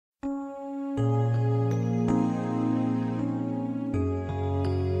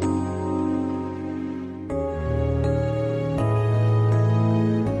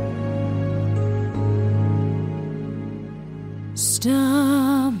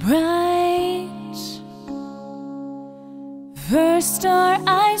bright, first star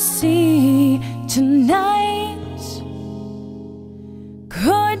I see tonight.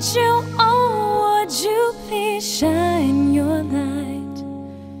 Could you, oh would you please shine your light,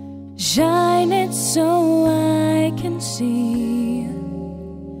 shine it so I can see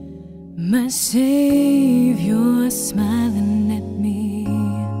my Savior smiling at me.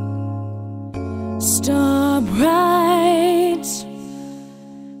 Star bright,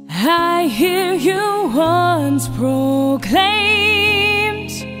 I hear you once proclaimed,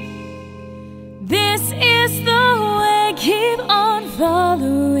 this is the way, keep on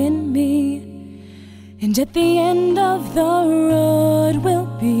following me, and at the end of the road will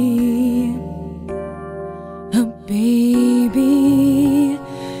be a baby,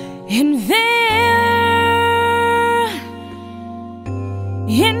 and there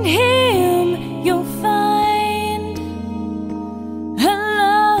in him you'll find a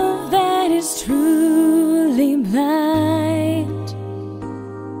love that is truly blind,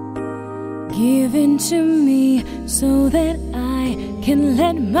 given to me so that I can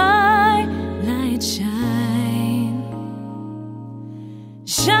let my light shine.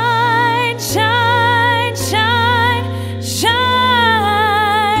 Shine, shine, shine,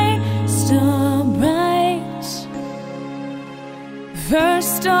 shine, star bright,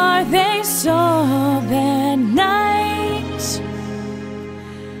 first star they saw that night.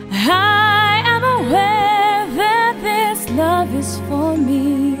 I am aware that this love is for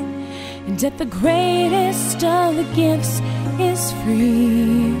me, and that the greatest of the gifts is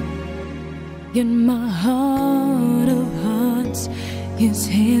free. Yet my heart of hearts is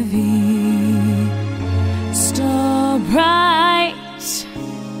heavy. Star bright,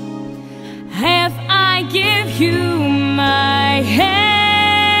 if I give you my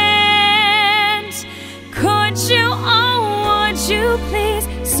hand, could you, oh would you please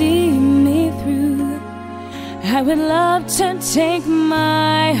see me through? I would love to take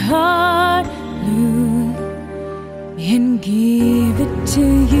my heart, Lou, and give it to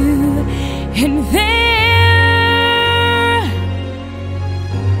you, and there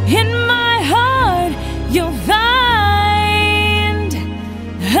in my heart you'll find a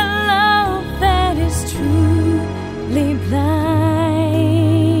love that is truly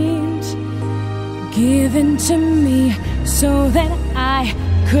blind, given to me so that I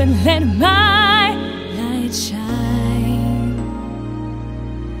could let my light shine.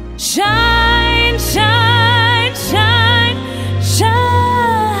 Shine, shine, shine,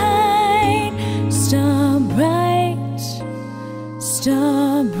 shine, star bright,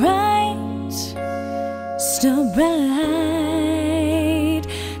 star bright, star bright,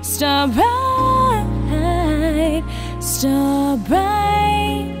 star bright, star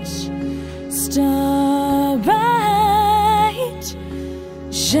bright, star bright,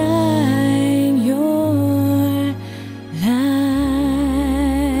 shine.